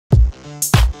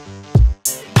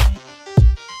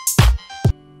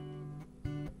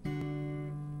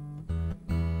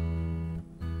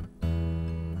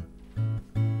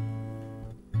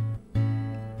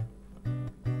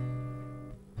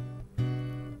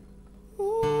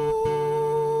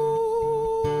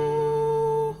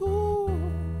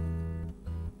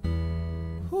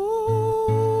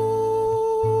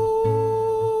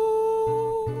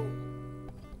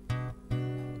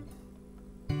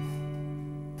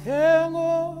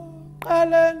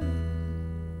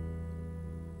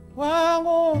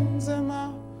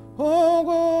Wangunzima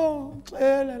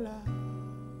ukuxelela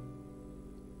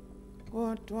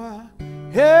kodwa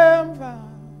emva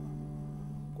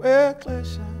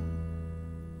kwexesha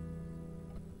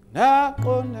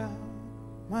ndaqonda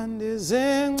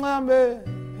mandizinqabe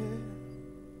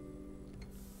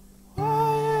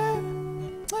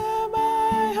wayenceba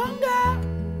yonke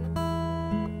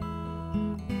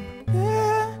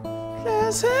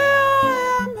inhliziyo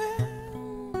yami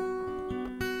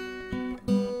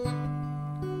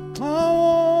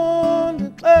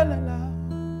ndixelela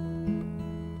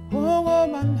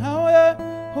ukuba nawe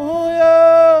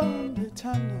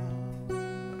uyandithanda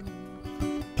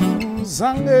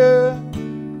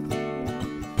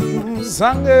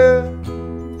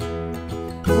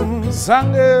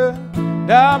Zange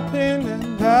ndaphinde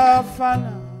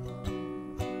ndafana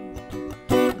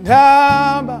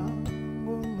ndaba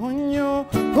ngomunye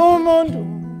umuntu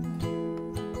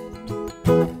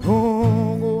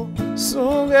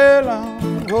ukusukela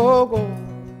ngoko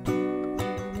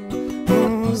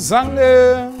Zange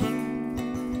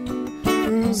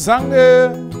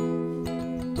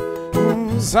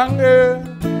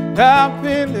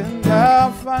ndaphinde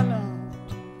ndafana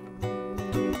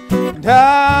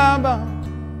ndaba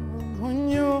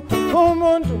ngomunye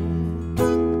umuntu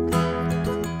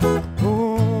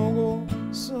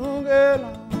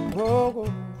ukusukela ngoko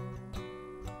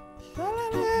hlala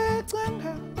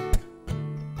ndicinga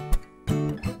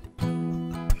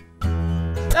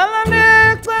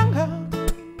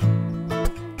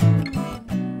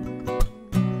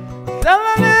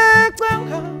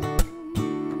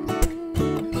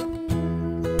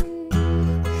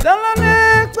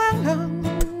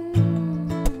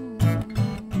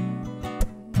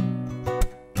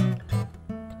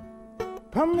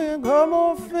phambi koba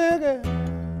ufike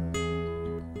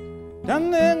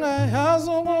ndandingayazi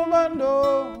ukuba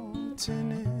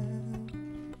ndothini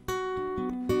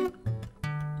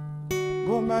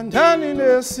ngoba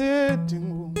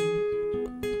ndandinesidingo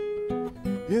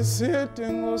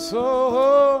isidingo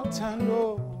sothando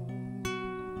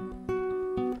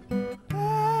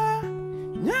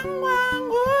nyangwa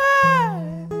nguwe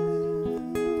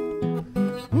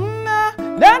mna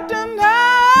ndade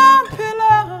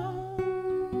ndaphila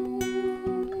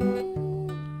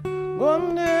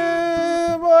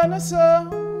ngondibonisa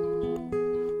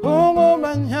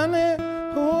ukuba nyhani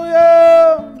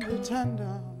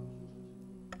uyandithanda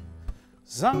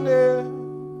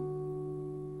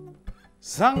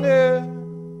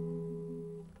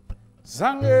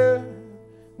Zange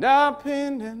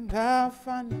ndaphinde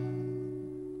ndafana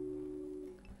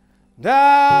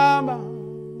ndaba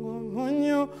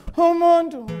ngomunye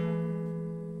umuntu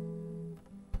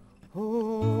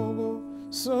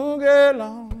ukusukela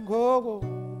ngoko.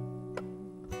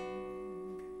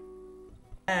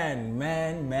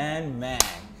 Man.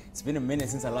 It's been a minute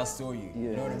since I last saw you. Yeah,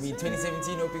 you know what I mean? yes.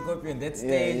 2017, Open Copy on that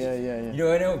stage. Yeah.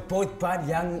 You know, both bad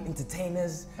young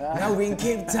entertainers. Now we're in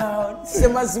Cape Town,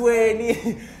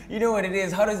 Semasweni. You know what it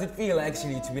is. How does it feel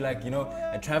actually to be like, you know,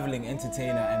 a traveling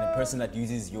entertainer and a person that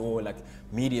uses your like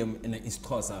medium in the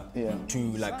Isxhosa to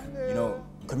like, you know,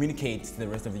 communicate to the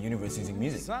rest of the universe using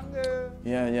music?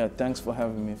 Yeah. Thanks for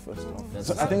having me first off.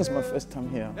 So I think it's my first time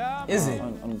here. Is it?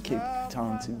 On Cape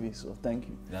Town TV, so thank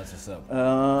you. That's what's up.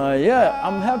 Yeah,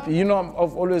 I'm happy. You know,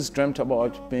 I've always dreamt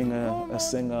about being a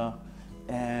singer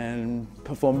and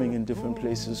performing in different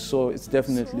places. So it's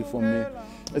definitely for me,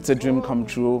 it's a dream come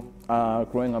true.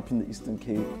 Growing up in the Eastern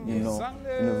Cape, you know,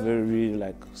 in a very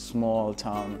like small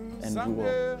town and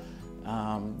rural.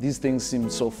 These things seem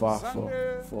so far for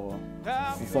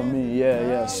me.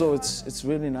 Yeah. So it's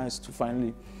really nice to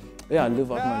finally,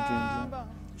 live out my dreams. Yeah.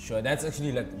 Sure, that's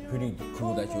actually like pretty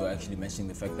cool that you're actually mentioning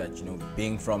the fact that, you know,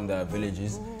 being from the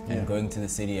villages and going to the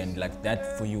city, and like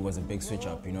that for you was a big switch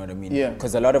up, you know what I mean? Yeah.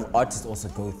 Because a lot of artists also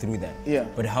go through that. Yeah.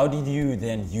 But how did you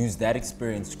then use that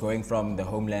experience going from the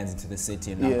homelands into the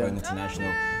city and now going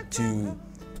international to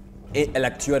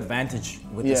your advantage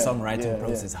with the songwriting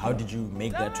process? How did you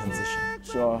make that transition?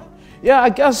 Sure. Yeah,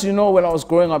 I guess, you know, when I was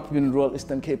growing up in rural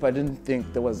Eastern Cape, I didn't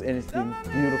think there was anything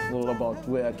beautiful about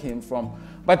where I came from.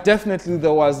 But definitely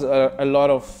there was a lot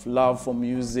of love for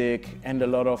music and a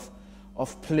lot of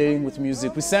playing with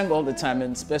music. We sang all the time,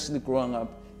 and especially growing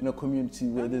up in a community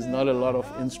where there's not a lot of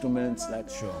instruments. Like,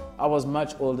 sure. I was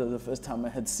much older the first time I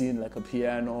had seen like a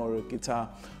piano or a guitar.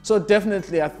 So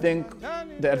definitely I think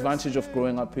the advantage of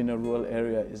growing up in a rural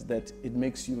area is that it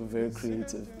makes you very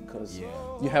creative, because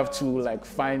you have to like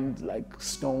find like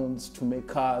stones to make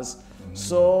cars.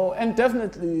 So, and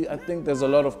definitely I think there's a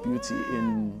lot of beauty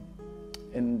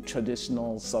in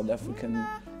traditional South African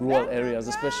rural areas,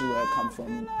 especially where I come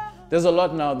from. There's a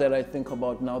lot now that I think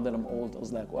about now that I'm old. I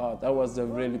was like, wow, that was a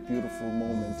really beautiful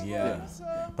moment. Yeah.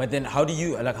 But then how do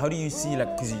you see,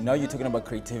 like, because now you're talking about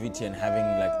creativity and having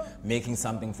like making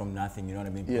something from nothing, you know what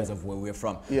I mean, because of where we're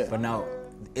from. But now,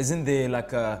 isn't there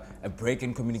like a break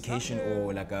in communication,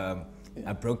 or like a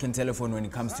broken telephone when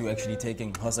it comes to actually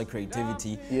taking Xhosa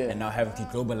creativity and now having to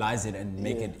globalize it and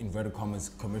make it, inverted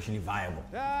commas, commercially viable?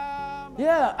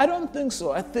 Yeah, I don't think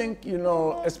so. I think, you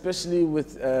know, especially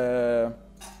with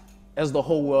as the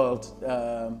whole world,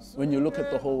 when you look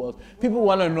at the whole world, people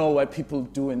want to know what people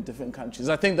do in different countries.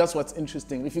 I think that's what's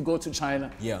interesting. If you go to China,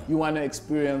 you want to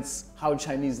experience how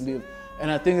Chinese live.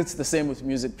 And I think it's the same with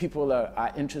music. People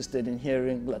are interested in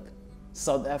hearing like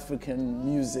South African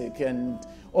music and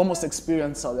almost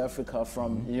experience South Africa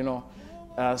from, you know,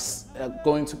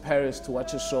 going to Paris to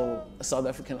watch a show, a South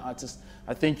African artist.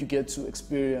 I think you get to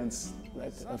experience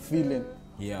like a feeling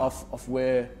of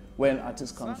where an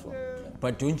artist comes from.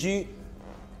 But don't you,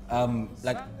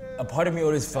 like, a part of me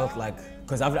always felt like,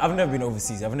 because I've never been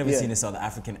overseas, I've never seen a South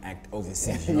African act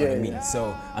overseas, you know what I mean?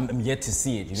 So I'm yet to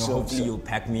see it, you know, hopefully you'll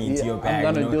pack me into your bag,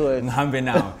 I'm gonna do it.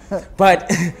 Now.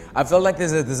 But I felt like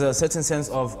there's a certain sense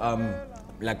of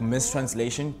like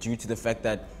mistranslation due to the fact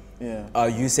that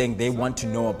you saying they want to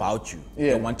know about you.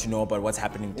 They want to know about what's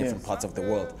happening in different parts of the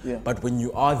world. But when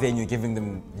you are there and you're giving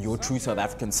them your true South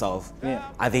African self,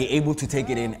 are they able to take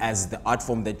it in as the art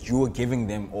form that you're giving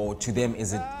them, or to them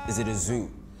is it a zoo?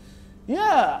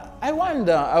 Yeah, I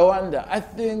wonder. I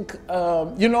think,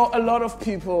 you know, a lot of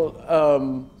people,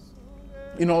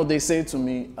 you know, they say to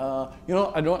me, you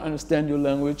know, I don't understand your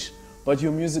language, but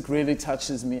your music really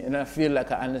touches me, and I feel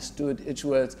like I understood each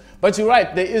word. But you're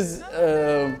right, there is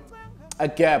a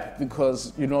gap,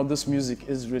 because, you know, this music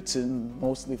is written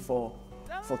mostly for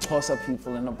Xhosa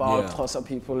people and about Xhosa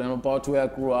people and about where I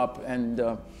grew up. And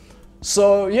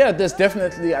so, yeah, there's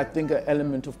definitely, I think, an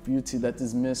element of beauty that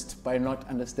is missed by not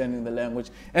understanding the language.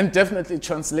 And definitely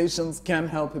translations can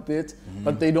help a bit,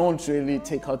 but they don't really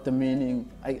take out the meaning.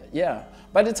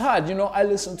 But it's hard, you know, I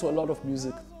listen to a lot of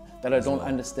music that I don't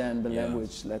understand the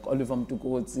language, like Oliver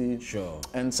Mtukudzi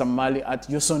and some Mali at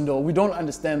Yosondo. We don't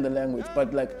understand the language,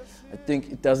 but like, I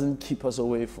think it doesn't keep us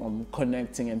away from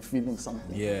connecting and feeling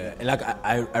something. Yeah, like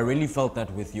I really felt that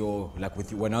with you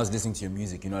when I was listening to your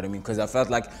music, you know what I mean? Because I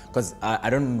felt like, because I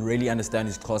don't really understand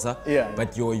his Xhosa,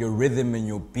 but your rhythm and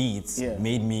your beats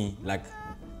made me like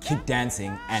keep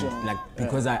dancing, and like,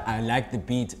 because I liked the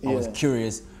beat, I was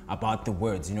curious about the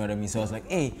words, you know what I mean? So I was like,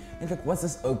 hey, like, what's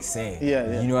this oak say?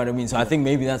 You know what I mean? So I think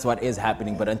maybe that's what is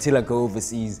happening, but until I go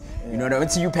overseas, you know what I mean?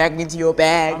 Until you pack me to your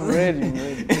bags. I'm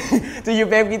ready. Till you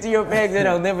pack me to your bags, then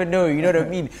I'll never know, you know what I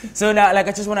mean? So now, like,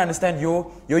 I just want to understand your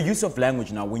use of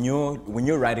language now, when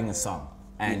you're writing a song,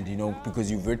 and you know, because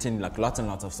you've written like lots and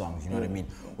lots of songs, you know what I mean?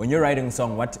 When you're writing a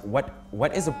song,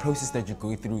 what is a process that you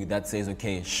go through that says,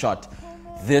 okay, shot,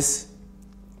 this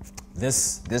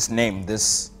name,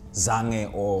 this Zange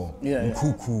or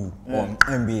Kuku or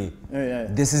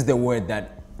MB. This is the word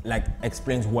that like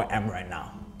explains who I am right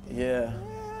now. Yeah.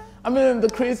 I mean, the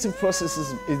creative process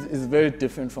is very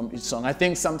different from each song. I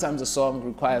think sometimes a song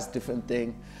requires different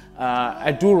thing.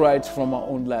 I do write from my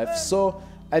own life, so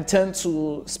I tend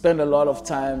to spend a lot of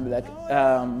time like,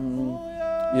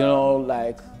 you know,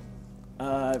 like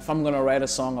if I'm gonna write a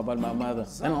song about my mother,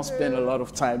 then I'll spend a lot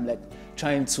of time like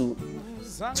trying to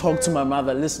talk to my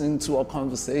mother, listening to our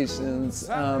conversations.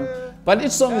 But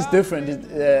each song is different.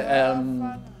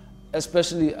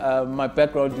 Especially my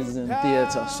background is in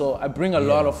theater, so I bring a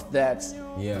lot of that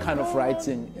kind of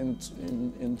writing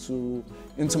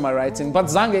into my writing. But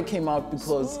Zange came out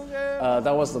because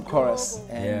that was the chorus,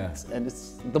 and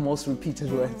it's the most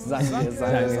repeated word,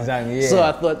 Zange. So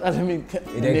I thought, let me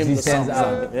name the song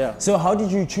Zange. So how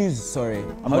did you choose, how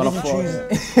did you choose?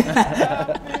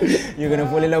 You're gonna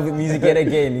fall in love with music yet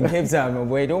again in Cape Town, my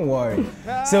boy, don't worry.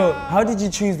 So how did you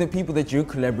choose the people that you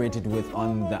collaborated with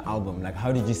on the album? Like,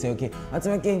 how did you say, okay, I'll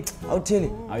tell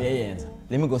you. Oh yeah,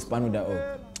 let me go span with that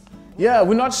oak. Yeah,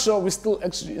 we're not sure. We're still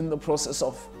actually in the process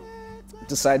of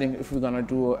deciding if we're gonna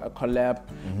do a collab.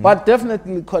 But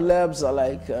definitely collabs are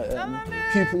like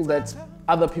people that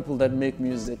other people that make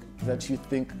music that you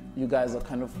think you guys are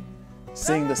kind of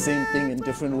saying the same thing in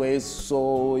different ways.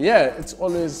 So yeah, it's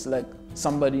always like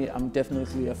somebody I'm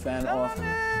definitely a fan of,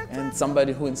 and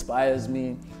somebody who inspires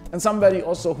me, and somebody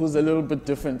also who's a little bit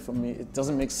different from me. It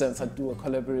doesn't make sense I do a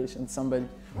collaboration with somebody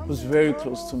who's very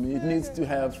close to me. It needs to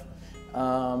have,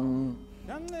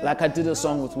 like I did a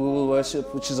song with We Will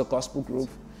Worship, which is a gospel group.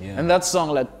 Yeah. And that song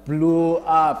like blew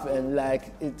up, and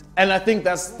like and I think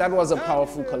that was a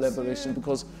powerful collaboration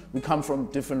because we come from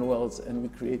different worlds and we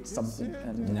create something,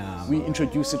 and we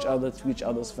introduce each other to each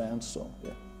other's fans. So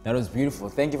yeah. That was beautiful.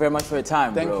 Thank you very much for your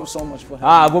time. Thank you so much for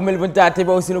having me. That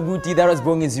was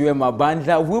Bongeziwe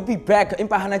Mabandla. We'll be back in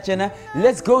Pahana Chena.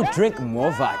 Let's go drink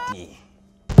more vati.